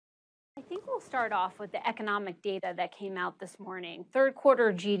think we'll start off with the economic data that came out this morning. Third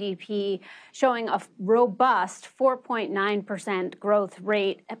quarter GDP showing a robust 4.9% growth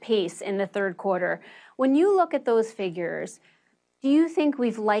rate pace in the third quarter. When you look at those figures, do you think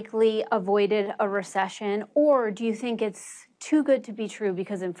we've likely avoided a recession, or do you think it's too good to be true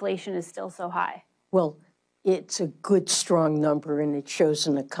because inflation is still so high? Well, it's a good, strong number, and it shows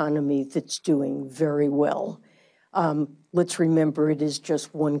an economy that's doing very well. Let's remember it is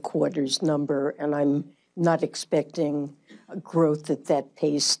just one quarter's number, and I'm not expecting growth at that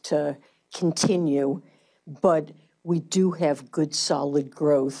pace to continue, but we do have good, solid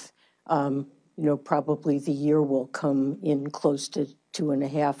growth. Probably the year will come in close to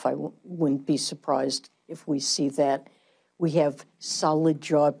 2.5. I wouldn't be surprised if we see that. We have solid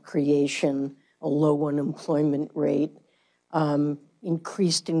job creation, a low unemployment rate,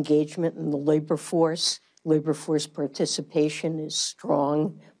 increased engagement in the labor force. Labor force participation is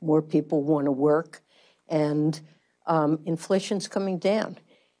strong. More people want to work, and inflation's coming down.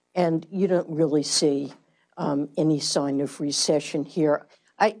 And you don't really see any sign of recession here.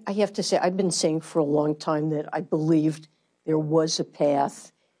 I have to say, I've been saying for a long time that I believed there was a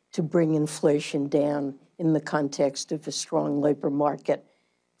path to bring inflation down in the context of a strong labor market.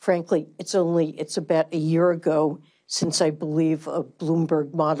 Frankly, it's about a year ago since I believe a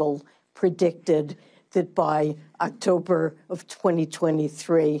Bloomberg model predicted that by October of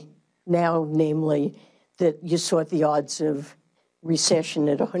 2023, now namely, that you saw the odds of recession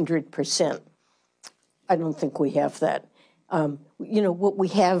at 100%. I don't think we have that. What we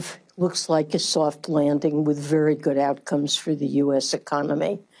have looks like a soft landing with very good outcomes for the U.S.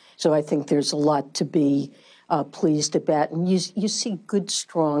 economy. So I think there's a lot to be pleased about. And you see good,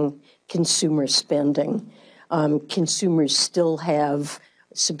 strong consumer spending. Consumers still have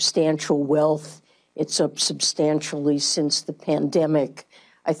substantial wealth. It's up substantially since the pandemic.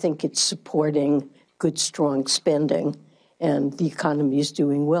 I think it's supporting good, strong spending, and the economy is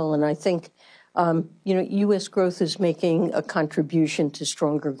doing well. And I think U.S. growth is making a contribution to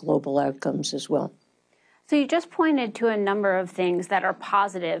stronger global outcomes as well. So you just pointed to a number of things that are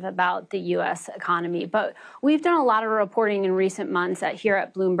positive about the U.S. economy, but we've done a lot of reporting in recent months here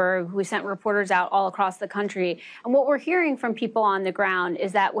at Bloomberg. We sent reporters out all across the country. And what we're hearing from people on the ground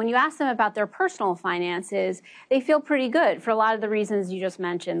is that when you ask them about their personal finances, they feel pretty good for a lot of the reasons you just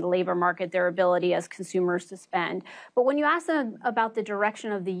mentioned, the labor market, their ability as consumers to spend. But when you ask them about the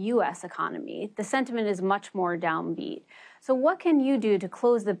direction of the U.S. economy, the sentiment is much more downbeat. So what can you do to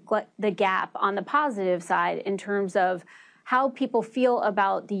close the gap on the positive side in terms of how people feel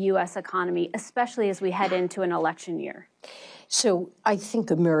about the U.S. economy, especially as we head into an election year? So I think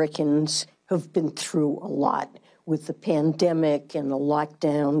Americans have been through a lot with the pandemic and a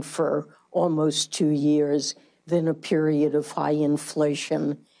lockdown for almost 2 years, then a period of high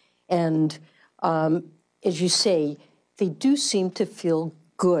inflation. And as you say, they do seem to feel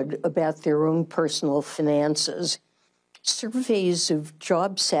good about their own personal finances. Surveys of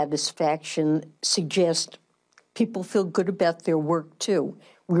job satisfaction suggest people feel good about their work, too.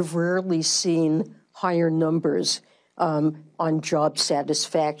 We've rarely seen higher numbers on job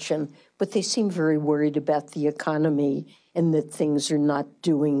satisfaction, but they seem very worried about the economy and that things are not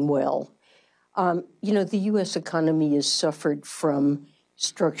doing well. The U.S. economy has suffered from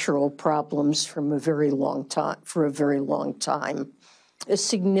structural problems for a very long time. A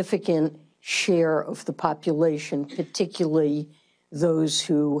significant share of the population, particularly those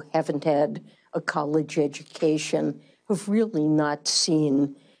who haven't had a college education, have really not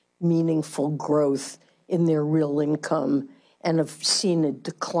seen meaningful growth in their real income and have seen a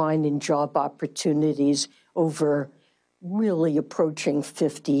decline in job opportunities over really approaching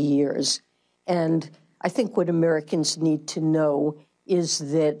 50 years. And I think what Americans need to know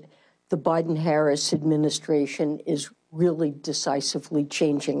is that the Biden-Harris administration is really decisively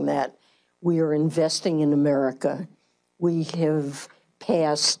changing that. We are investing in America. We have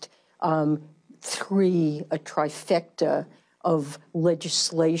passed a trifecta of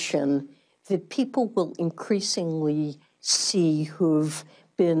legislation that people will increasingly see who've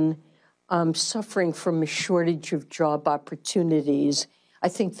been suffering from a shortage of job opportunities. I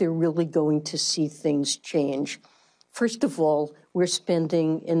think they're really going to see things change. First of all, we're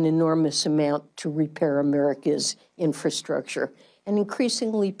spending an enormous amount to repair America's infrastructure. And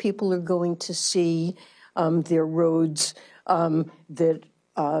increasingly, people are going to see their roads that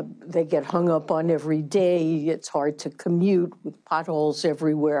they get hung up on every day. It's hard to commute with potholes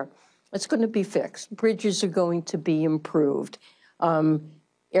everywhere. It's going to be fixed. Bridges are going to be improved.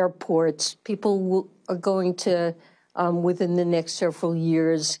 Airports, are going to, within the next several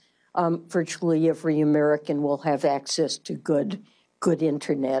years, virtually every American will have access to good good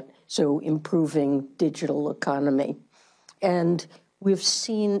internet, so improving digital economy. And we've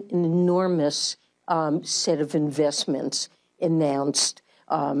seen an enormous set of investments announced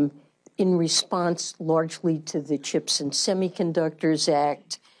in response largely to the Chips and Semiconductors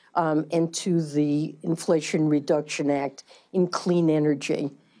Act and to the Inflation Reduction Act in clean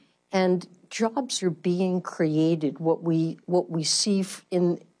energy. And jobs are being created. What we see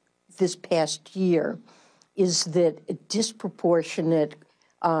in this past year is that a disproportionate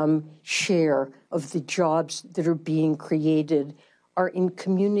share of the jobs that are being created are in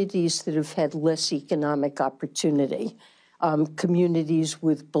communities that have had less economic opportunity, communities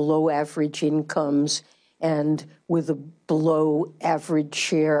with below average incomes and with a below average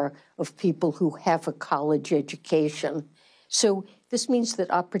share of people who have a college education. So this means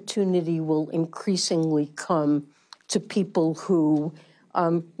that opportunity will increasingly come to people who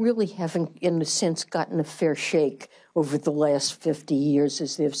really haven't, in a sense, gotten a fair shake over the last 50 years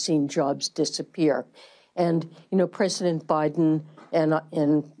as they've seen jobs disappear. And, you know, President Biden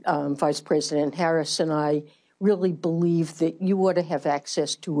and Vice President Harris and I really believe that you ought to have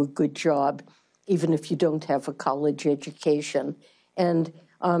access to a good job, even if you don't have a college education. And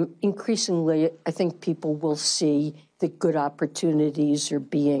increasingly, I think people will see that good opportunities are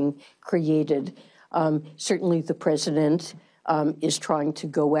being created. Certainly the president is trying to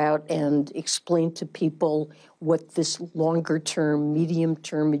go out and explain to people what this longer-term,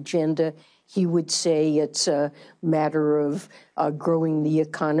 medium-term agenda. He would say it's a matter of growing the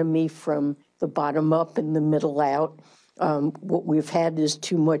economy from the bottom up and the middle out. What we've had is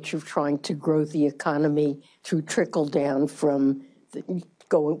too much of trying to grow the economy through trickle down from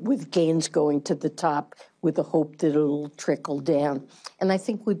with gains going to the top with the hope that it'll trickle down. And I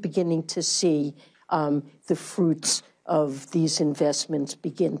think we're beginning to see the fruits of these investments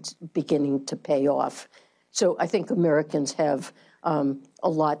beginning to pay off. So I think Americans have a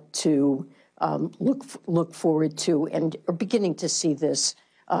lot to look forward to and are beginning to see this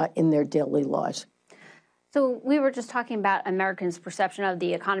in their daily lives. So we were just talking about Americans' perception of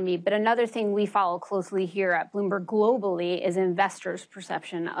the economy, but another thing we follow closely here at Bloomberg globally is investors'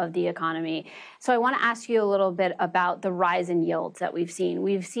 perception of the economy. So I want to ask you a little bit about the rise in yields that we've seen.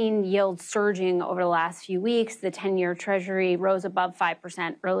 We've seen yields surging over the last few weeks. The 10-year Treasury rose above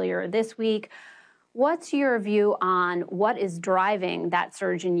 5% earlier this week. What's your view on what is driving that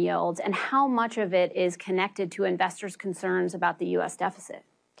surge in yields and how much of it is connected to investors' concerns about the U.S. deficit?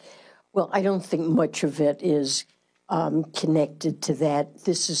 Well, I don't think much of it is connected to that.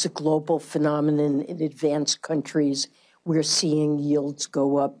 This is a global phenomenon in advanced countries. We're seeing yields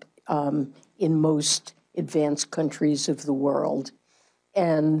go up in most advanced countries of the world.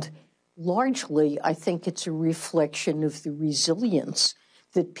 And largely, I think it's a reflection of the resilience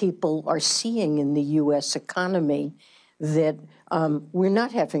that people are seeing in the U.S. economy, that we're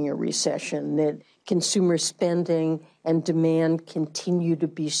not having a recession, that consumer spending and demand continue to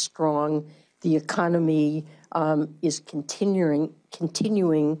be strong. The economy is continuing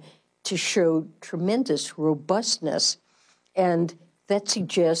to show tremendous robustness, and that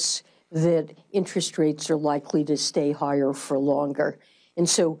suggests that interest rates are likely to stay higher for longer. And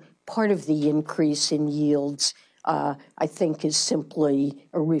so part of the increase in yields, I think, is simply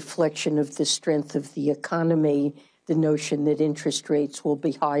a reflection of the strength of the economy, the notion that interest rates will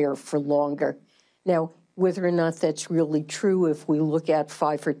be higher for longer. Now, whether or not that's really true, if we look at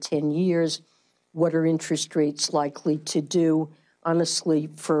 5 or 10 years, what are interest rates likely to do? Honestly,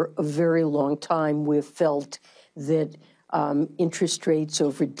 for a very long time, we've felt that interest rates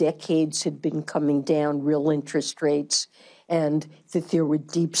over decades had been coming down, real interest rates, and that there were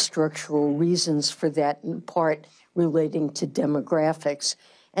deep structural reasons for that, in part relating to demographics.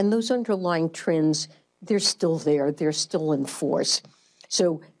 And those underlying trends, they're still there. They're still in force.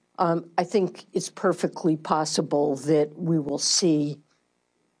 So I think it's perfectly possible that we will see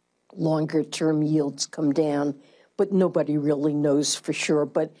longer-term yields come down, but nobody really knows for sure.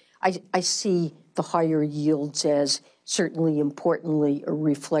 But I see the higher yields as certainly, importantly, a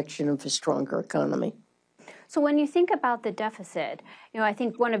reflection of a stronger economy. So when you think about the deficit, I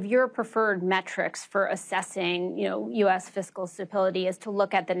think one of your preferred metrics for assessing, U.S. fiscal stability is to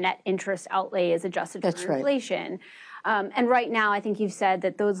look at the net interest outlay as adjusted for inflation. And right now, I think you've said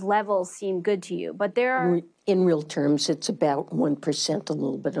that those levels seem good to you, but there are... In real terms, it's about 1%, a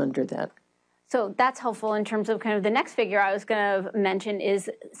little bit under that. So that's helpful in terms of kind of the next figure I was going to mention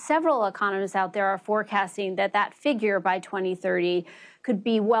is several economists out there are forecasting that figure by 2030 could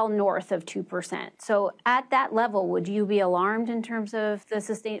be well north of 2%. So at that level, would you be alarmed in terms of the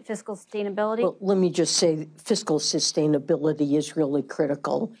fiscal sustainability? Well, let me just say fiscal sustainability is really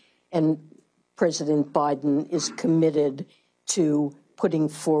critical, and President Biden is committed to putting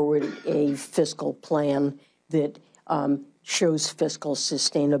forward a fiscal plan that shows fiscal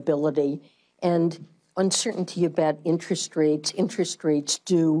sustainability. And uncertainty about interest rates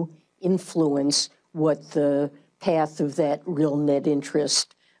do influence what the path of that real net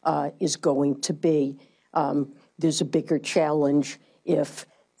interest is going to be. There's a bigger challenge if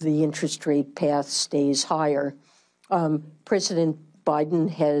the interest rate path stays higher. President Biden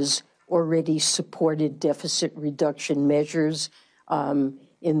has already supported deficit reduction measures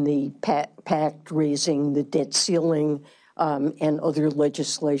in the pact raising the debt ceiling and other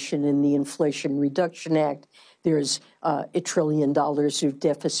legislation in the Inflation Reduction Act. There's $1 trillion of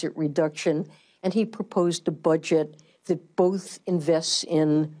deficit reduction, and he proposed a budget that both invests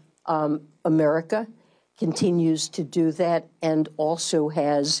in America, continues to do that, and also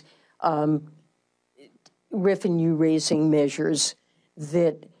has revenue-raising measures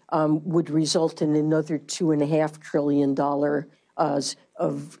that would result in another $2.5 trillion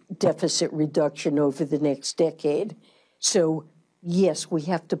of deficit reduction over the next decade. So, yes, we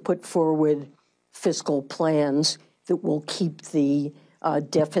have to put forward fiscal plans that will keep the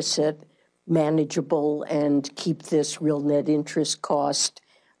deficit manageable and keep this real net interest cost,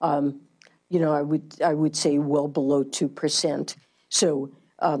 I would say well below 2%. So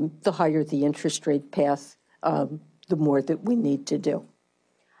the higher the interest rate path, the more that we need to do.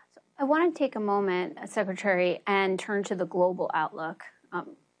 I want to take a moment, Secretary, and turn to the global outlook.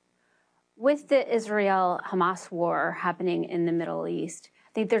 With the Israel-Hamas war happening in the Middle East,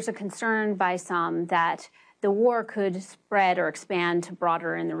 I think there's a concern by some that the war could spread or expand to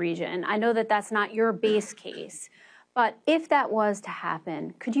broader in the region. I know that that's not your base case, but if that was to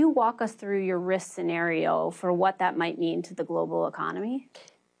happen, could you walk us through your risk scenario for what that might mean to the global economy?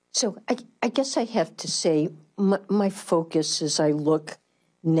 So I guess I have to say my focus as I look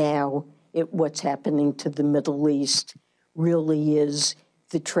now at what's happening to the Middle East really is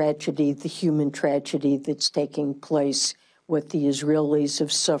the tragedy, the human tragedy that's taking place, what the Israelis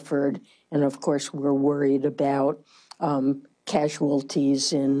have suffered, and of course we're worried about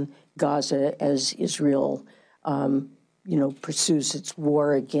casualties in Gaza as Israel, pursues its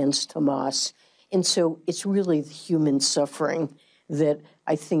war against Hamas. And so it's really the human suffering that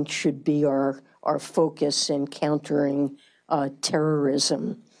I think should be our focus in countering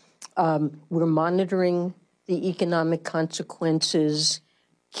terrorism. We're monitoring the economic consequences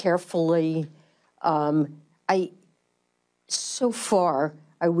carefully. So far,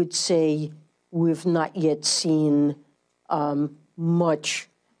 I would say we've not yet seen much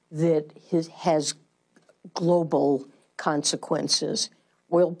that has global consequences.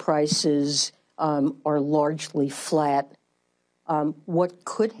 Oil prices are largely flat. What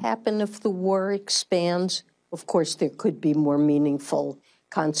could happen if the war expands? Of course, there could be more meaningful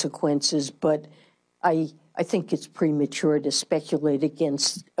consequences, but I think it's premature to speculate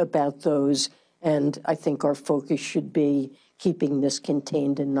about those, and I think our focus should be keeping this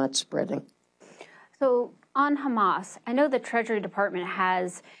contained and not spreading. So on Hamas, I know the Treasury Department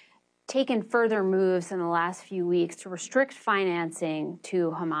has taken further moves in the last few weeks to restrict financing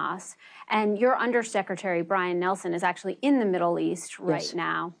to Hamas, and your Undersecretary, Brian Nelson, is actually in the Middle East right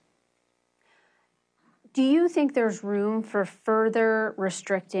now. Do you think there's room for further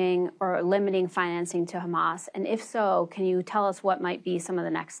restricting or limiting financing to Hamas? And if so, can you tell us what might be some of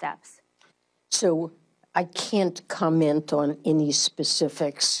the next steps? So I can't comment on any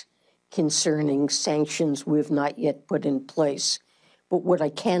specifics concerning sanctions we've not yet put in place. But what I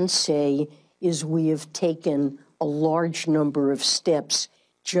can say is we have taken a large number of steps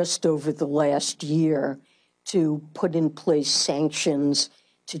just over the last year to put in place sanctions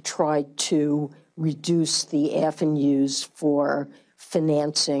to try to reduce the avenues for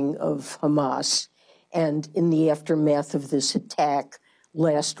financing of Hamas. And in the aftermath of this attack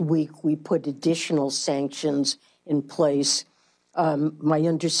last week, we put additional sanctions in place. My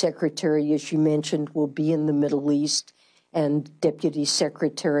Undersecretary, as you mentioned, will be in the Middle East, and Deputy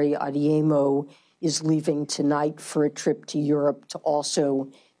Secretary Adeyemo is leaving tonight for a trip to Europe to also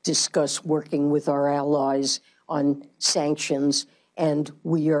discuss working with our allies on sanctions. And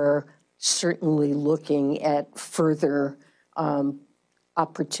we are certainly looking at further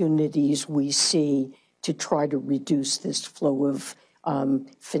opportunities we see to try to reduce this flow of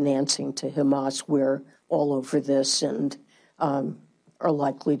financing to Hamas. We're all over this and are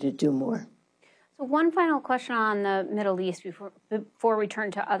likely to do more. So one final question on the Middle East before we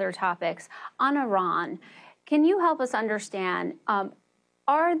turn to other topics. On Iran, can you help us understand,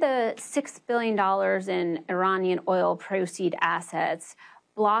 are the $6 billion in Iranian oil proceed assets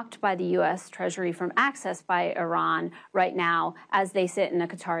blocked by the U.S. Treasury from access by Iran right now as they sit in a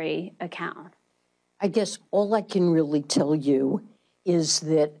Qatari account? I guess all I can really tell you is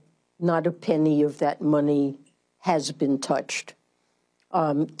that not a penny of that money has been touched.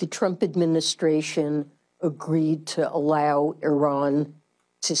 The Trump administration agreed to allow Iran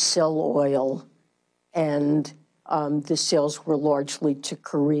to sell oil, and the sales were largely to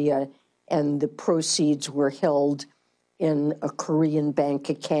Korea, and the proceeds were held in a Korean bank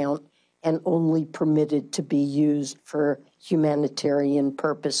account and only permitted to be used for humanitarian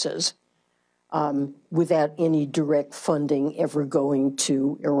purposes, without any direct funding ever going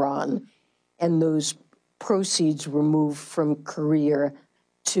to Iran. And those proceeds were moved from Korea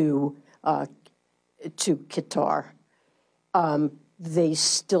to Qatar. They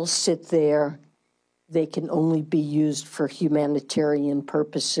still sit there. They can only be used for humanitarian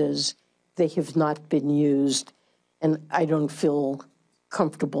purposes. They have not been used, and I don't feel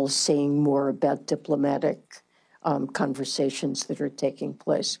comfortable saying more about diplomatic conversations that are taking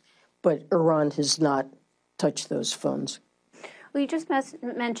place. But Iran has not touched those funds. Well, you just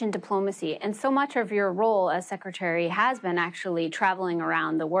mentioned diplomacy, and so much of your role as secretary has been actually traveling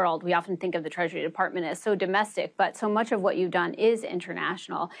around the world. We often think of the Treasury Department as so domestic, but so much of what you've done is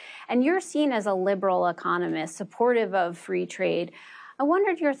international. And you're seen as a liberal economist, supportive of free trade. I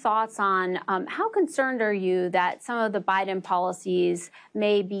wondered your thoughts on how concerned are you that some of the Biden policies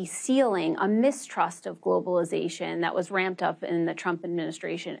may be sealing a mistrust of globalization that was ramped up in the Trump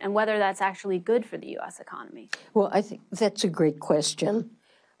administration, and whether that's actually good for the U.S. economy? Well, I think that's a great question.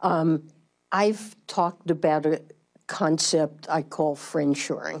 I've talked about a concept I call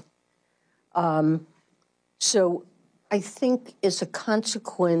friendshoring. So I think as a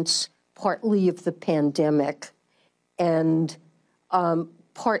consequence, partly of the pandemic and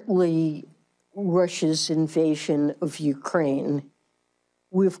partly Russia's invasion of Ukraine,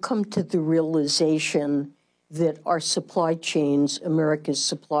 we've come to the realization that our supply chains, America's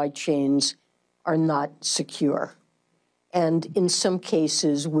supply chains, are not secure. And in some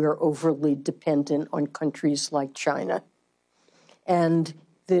cases, we're overly dependent on countries like China. And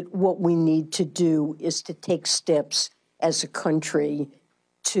that what we need to do is to take steps as a country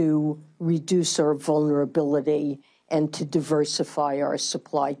to reduce our vulnerability and to diversify our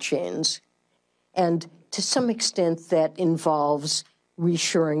supply chains. And to some extent, that involves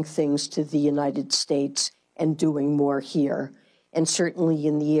reshoring things to the United States and doing more here. And certainly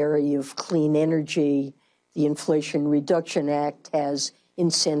in the area of clean energy, the Inflation Reduction Act has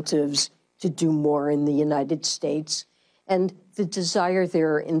incentives to do more in the United States. And the desire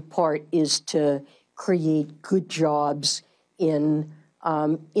there, in part, is to create good jobs in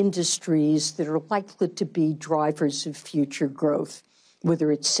industries that are likely to be drivers of future growth,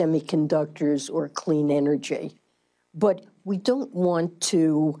 whether it's semiconductors or clean energy. But we don't want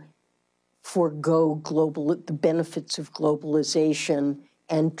to forego the benefits of globalization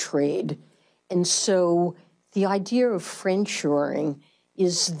and trade. And so the idea of friendshoring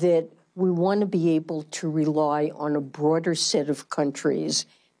is that we want to be able to rely on a broader set of countries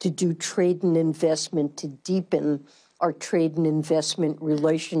to do trade and investment, to deepen our trade and investment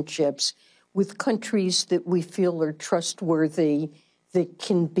relationships with countries that we feel are trustworthy, that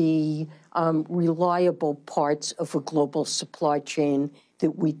can be reliable parts of a global supply chain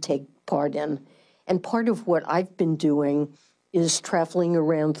that we take part in. And part of what I've been doing is traveling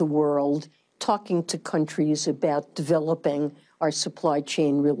around the world, talking to countries about developing our supply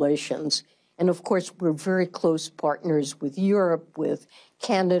chain relations. And of course, we're very close partners with Europe, with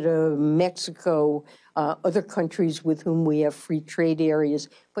Canada, Mexico, other countries with whom we have free trade areas,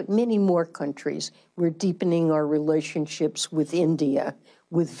 but many more countries. We're deepening our relationships with India,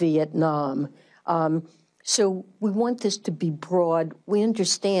 with Vietnam. So we want this to be broad. We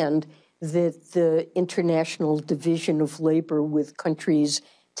understand that the international division of labor with countries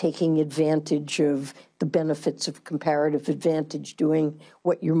taking advantage of the benefits of comparative advantage, doing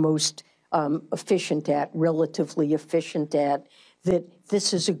what you're most efficient at, relatively efficient at, that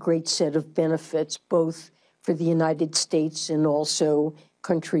this is a great set of benefits, both for the United States and also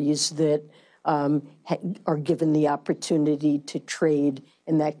countries that are given the opportunity to trade,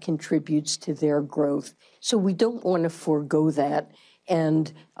 and that contributes to their growth. So we don't want to forego that,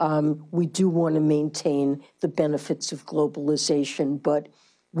 and we do want to maintain the benefits of globalization, but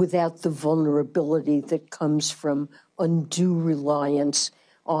without the vulnerability that comes from undue reliance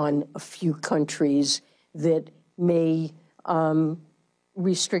on a few countries that may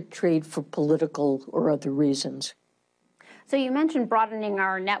restrict trade for political or other reasons. So you mentioned broadening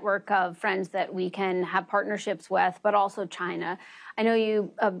our network of friends that we can have partnerships with, but also China. I know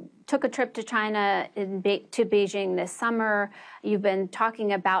you took a trip to China, to Beijing this summer. You've been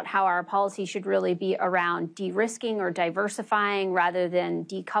talking about how our policy should really be around de-risking or diversifying rather than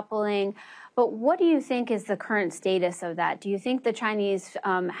decoupling. But what do you think is the current status of that? Do you think the Chinese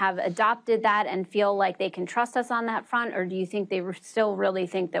have adopted that and feel like they can trust us on that front, or do you think they still really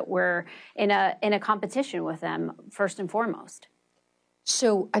think that we're in a competition with them first and foremost?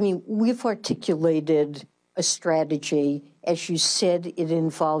 So, I mean, we've articulated a strategy. As you said, it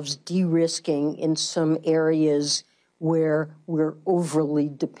involves de-risking in some areas where we're overly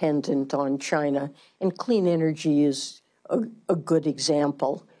dependent on China, and clean energy is a good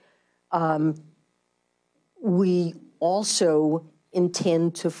example. We also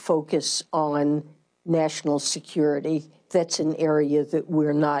intend to focus on national security. That's an area that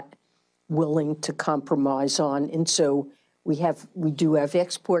we're not willing to compromise on. And so we do have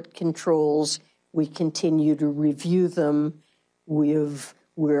export controls. We continue to review them.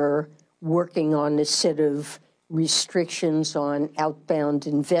 We're working on a set of restrictions on outbound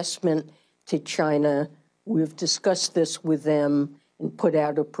investment to China. We've discussed this with them and put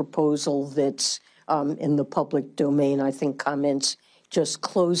out a proposal that's in the public domain. I think comments just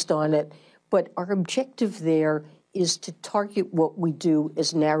closed on it. But our objective there is to target what we do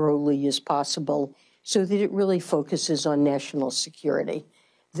as narrowly as possible so that it really focuses on national security,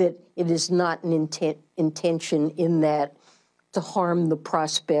 that it is not an intention in that to harm the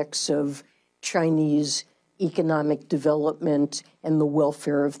prospects of Chinese economic development and the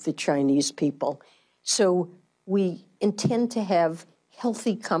welfare of the Chinese people. So we intend to have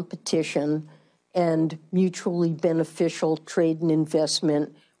healthy competition and mutually beneficial trade and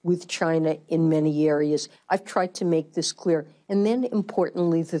investment with China in many areas. I've tried to make this clear. And then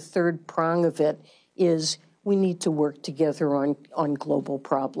importantly, the third prong of it is we need to work together on global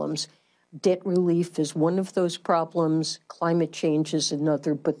problems. Debt relief is one of those problems. Climate change is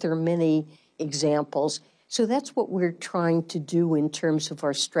another, but there are many examples. So that's what we're trying to do in terms of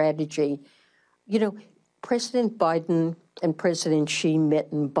our strategy. You know, President Biden and President Xi met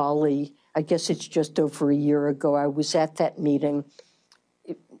in Bali. I guess it's just over a year ago. I was at that meeting.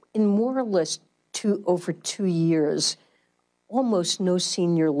 In more or less over 2 years, almost no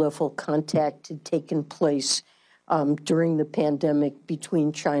senior level contact had taken place during the pandemic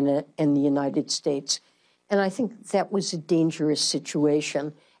between China and the United States. And I think that was a dangerous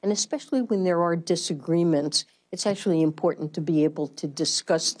situation. And especially when there are disagreements, it's actually important to be able to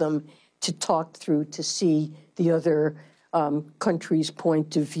discuss them, to talk through, to see the other country's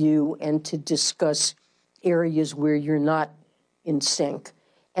point of view, and to discuss areas where you're not in sync.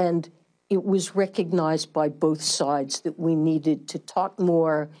 And it was recognized by both sides that we needed to talk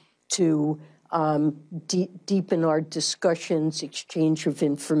more, to deepen our discussions, exchange of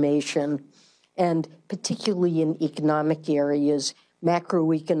information, and particularly in economic areas,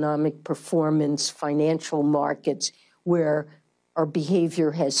 macroeconomic performance, financial markets, where our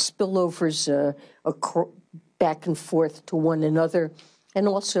behavior has spillovers back and forth to one another, and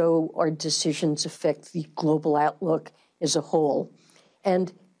also our decisions affect the global outlook as a whole.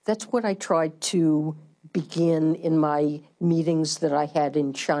 And that's what I tried to begin in my meetings that I had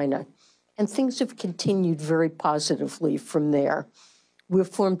in China. And things have continued very positively from there. We've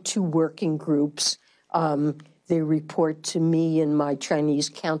formed 2 working groups. They report to me and my Chinese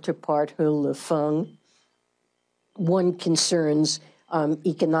counterpart, He Lifeng. One concerns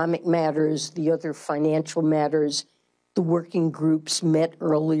economic matters, the other financial matters. The working groups met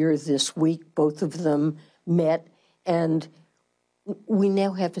earlier this week. Both of them met, and we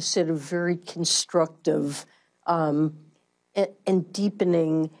now have a set of very constructive and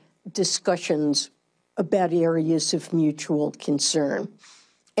deepening discussions about areas of mutual concern.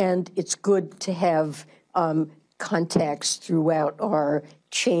 And it's good to have contacts throughout our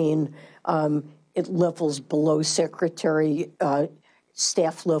chain at levels below secretary,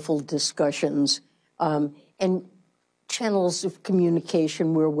 staff-level discussions, and channels of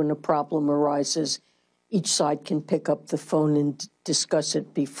communication where when a problem arises, each side can pick up the phone and discuss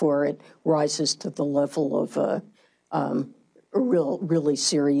it before it rises to the level of a really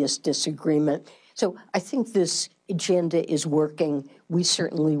serious disagreement. So I think this agenda is working. We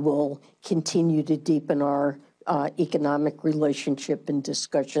certainly will continue to deepen our economic relationship and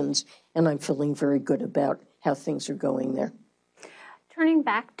discussions, and I'm feeling very good about how things are going there. Turning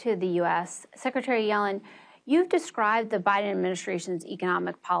back to the U.S., Secretary Yellen, you've described the Biden administration's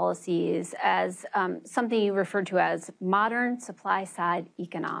economic policies as something you refer to as modern supply-side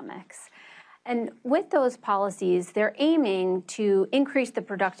economics. And with those policies, they're aiming to increase the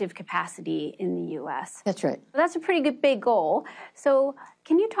productive capacity in the U.S. That's right. That's a pretty good big goal. So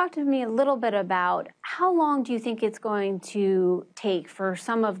can you talk to me a little bit about how long do you think it's going to take for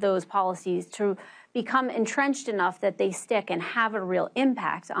some of those policies to become entrenched enough that they stick and have a real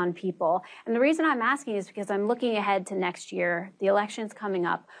impact on people. And the reason I'm asking is because I'm looking ahead to next year. The election's coming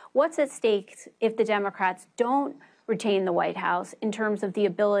up. What's at stake if the Democrats don't retain the White House in terms of the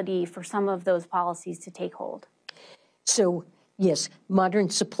ability for some of those policies to take hold? So, yes, modern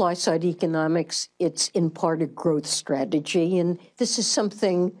supply-side economics, it's in part a growth strategy. And this is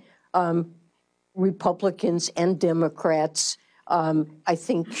something Republicans and Democrats, I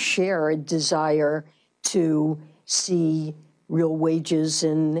think, share a desire to see real wages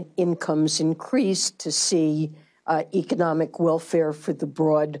and incomes increase, to see economic welfare for the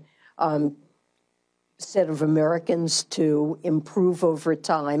broad set of Americans to improve over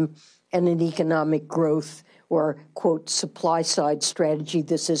time, and an economic growth or, quote, supply-side strategy.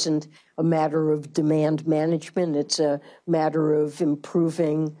 This isn't a matter of demand management. It's a matter of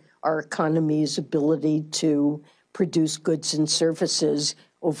improving our economy's ability to produce goods and services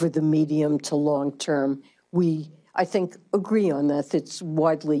over the medium to long term. We, I think, agree on that. It's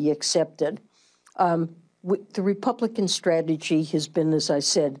widely accepted. The Republican strategy has been, as I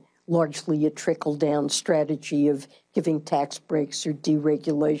said, largely a trickle-down strategy of giving tax breaks or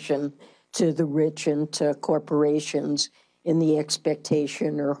deregulation to the rich and to corporations in the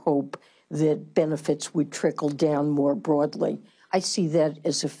expectation or hope that benefits would trickle down more broadly. I see that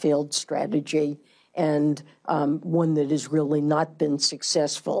as a failed strategy and one that has really not been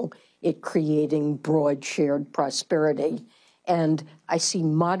successful at creating broad shared prosperity. And I see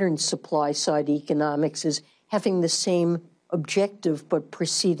modern supply-side economics as having the same objective but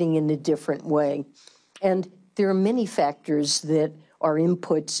proceeding in a different way. And there are many factors that are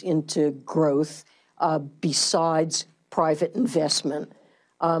inputs into growth besides private investment.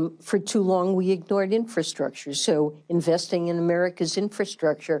 For too long, we ignored infrastructure. So investing in America's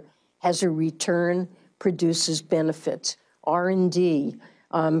infrastructure has a return, produces benefits. R&D,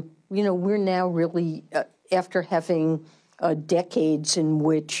 we're now really, after having decades in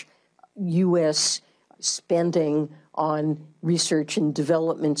which U.S. spending on research and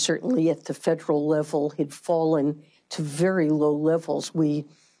development, certainly at the federal level, had fallen to very low levels. We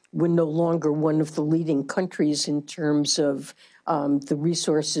were no longer one of the leading countries in terms of the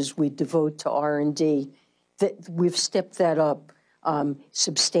resources we devote to R&D. That we've stepped that up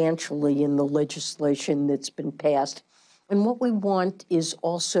substantially in the legislation that's been passed. And what we want is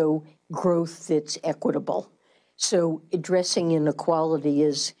also growth that's equitable. So addressing inequality,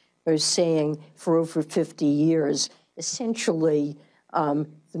 as I was saying, for over 50 years, essentially the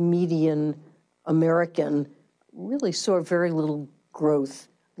median American really saw very little growth,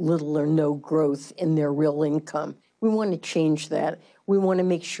 little or no growth in their real income. We want to change that. We want to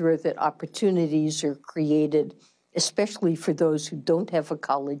make sure that opportunities are created, especially for those who don't have a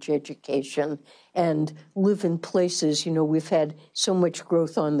college education and live in places, we've had so much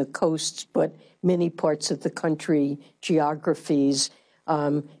growth on the coasts, but many parts of the country, geographies,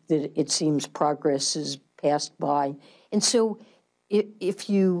 that it seems progress is passed by. And so if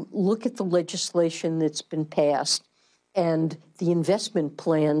you look at the legislation that's been passed and the investment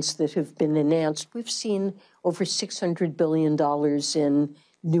plans that have been announced, we've seen over $600 billion in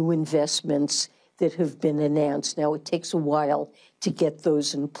new investments that have been announced. Now, it takes a while to get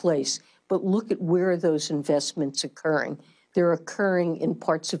those in place, but look at where those investments are occurring. They're occurring in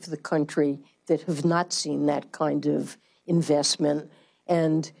parts of the country that have not seen that kind of investment.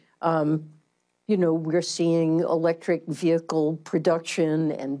 And we're seeing electric vehicle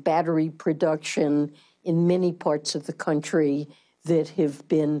production and battery production in many parts of the country that have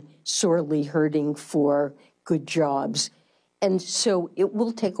been sorely hurting for good jobs. And so it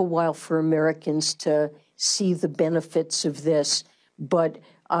will take a while for Americans to see the benefits of this. But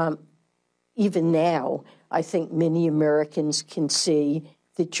even now, I think many Americans can see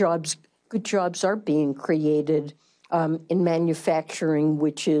that good jobs are being created in manufacturing,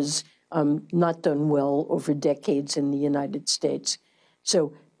 which is not done well over decades in the United States.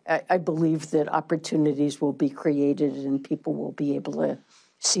 So I believe that opportunities will be created and people will be able to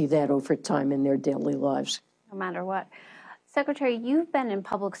see that over time in their daily lives. No matter what. Secretary, you've been in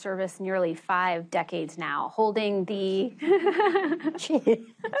public service nearly 5 decades now, holding the...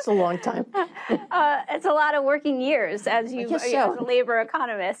 It's a long time. It's a lot of working years as a labor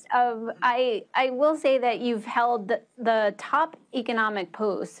economist. I will say that you've held the top economic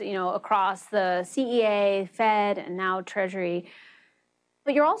posts, across the CEA, Fed, and now Treasury.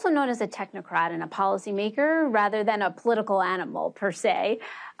 But you're also known as a technocrat and a policymaker rather than a political animal, per se.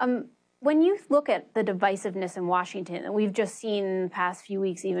 When you look at the divisiveness in Washington that we've just seen in the past few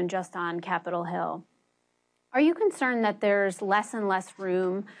weeks, even just on Capitol Hill, are you concerned that there's less and less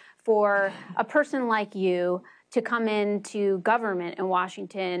room for a person like you to come into government in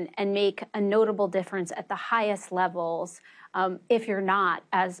Washington and make a notable difference at the highest levels if you're not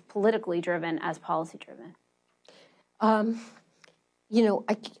as politically driven as policy driven? You know,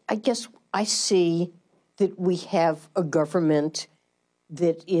 I guess I see that we have a government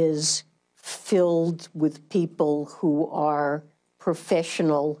that is filled with people who are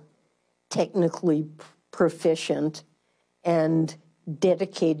professional, technically proficient, and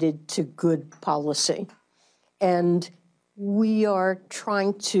dedicated to good policy. And we are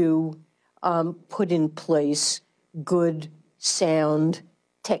trying to put in place good, sound,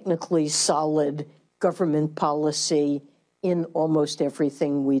 technically solid government policy in almost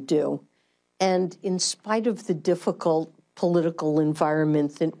everything we do. And in spite of the difficult political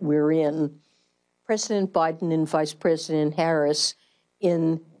environment that we're in, President Biden and Vice President Harris,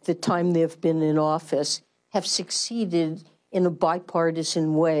 in the time they've been in office, have succeeded in a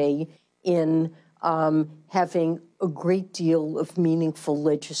bipartisan way in having a great deal of meaningful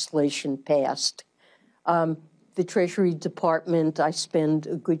legislation passed. The Treasury Department, I spend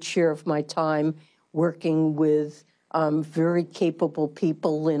a good share of my time working with very capable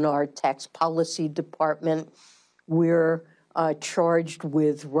people in our tax policy department. We're charged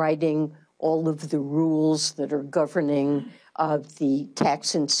with writing all of the rules that are governing the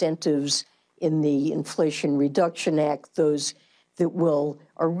tax incentives in the Inflation Reduction Act, those that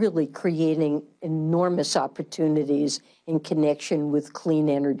are really creating enormous opportunities in connection with clean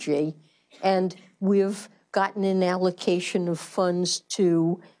energy. And we've gotten an allocation of funds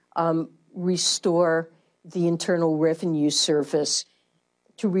to restore the Internal Revenue Service,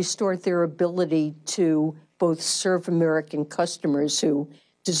 to restore their ability to both serve American customers who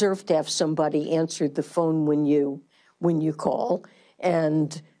deserve to have somebody answer the phone when you call,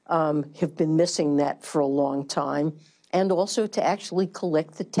 and have been missing that for a long time, and also to actually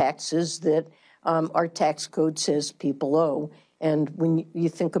collect the taxes that our tax code says people owe. And when you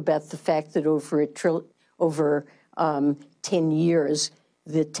think about the fact that over 10 years,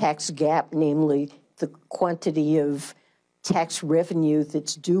 the tax gap, namely the quantity of tax revenue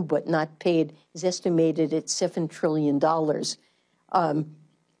that's due but not paid, is estimated at $7 trillion.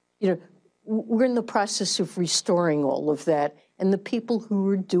 You know, we're in the process of restoring all of that, and the people who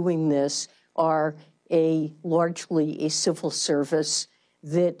are doing this are largely a civil service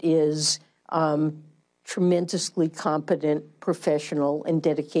that is tremendously competent, professional, and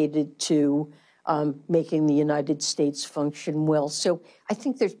dedicated to making the United States function well. So I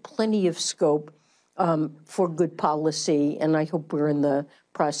think there's plenty of scope for good policy, and I hope we're in the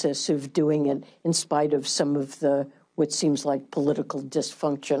process of doing it in spite of some of what seems like political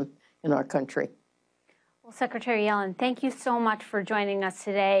dysfunction in our country. Well, Secretary Yellen, thank you so much for joining us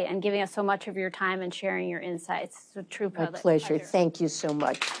today and giving us so much of your time and sharing your insights. It's a true pleasure. My pleasure. Thank you so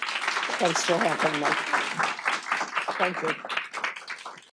much. Thanks for having me. Thank you.